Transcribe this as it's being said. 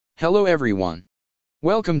Hello everyone.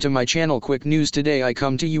 Welcome to my channel. Quick news. Today I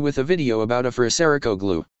come to you with a video about Afra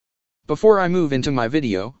Saracoglu. Before I move into my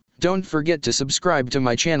video, don't forget to subscribe to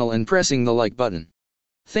my channel and pressing the like button.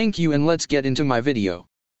 Thank you, and let's get into my video.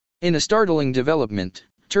 In a startling development,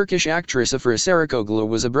 Turkish actress Afra Saracoglu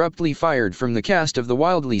was abruptly fired from the cast of the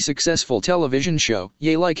wildly successful television show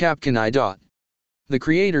Yalı Kapkanı. The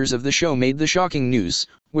creators of the show made the shocking news,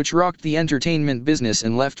 which rocked the entertainment business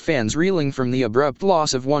and left fans reeling from the abrupt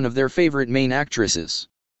loss of one of their favorite main actresses.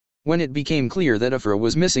 When it became clear that Afra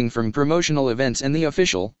was missing from promotional events and the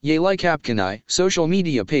official Yalı Kapkanı social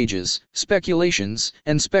media pages, speculations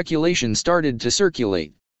started to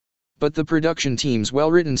circulate. But the production team's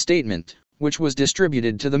well-written statement, which was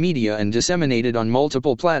distributed to the media and disseminated on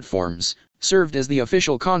multiple platforms, served as the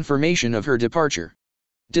official confirmation of her departure.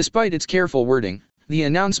 Despite its careful wording, the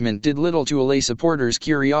announcement did little to allay supporters'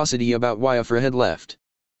 curiosity about why Afra had left.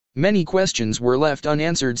 Many questions were left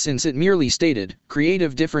unanswered, since it merely stated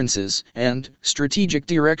creative differences and strategic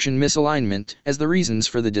direction misalignment as the reasons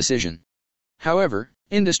for the decision. However,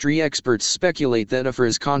 industry experts speculate that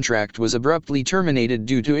Afra's contract was abruptly terminated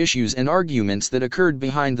due to issues and arguments that occurred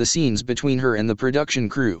behind the scenes between her and the production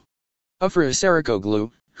crew. Afra Saracoglu,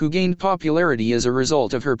 who gained popularity as a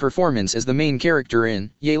result of her performance as the main character in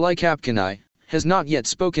Yalı Kapkanı, has not yet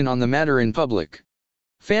spoken on the matter in public.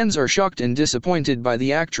 Fans are shocked and disappointed by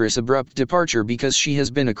the actress' abrupt departure because she has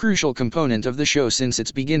been a crucial component of the show since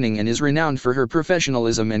its beginning and is renowned for her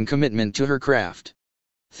professionalism and commitment to her craft.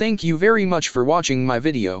 Thank you very much for watching my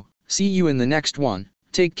video. See you in the next one.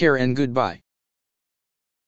 Take care and goodbye.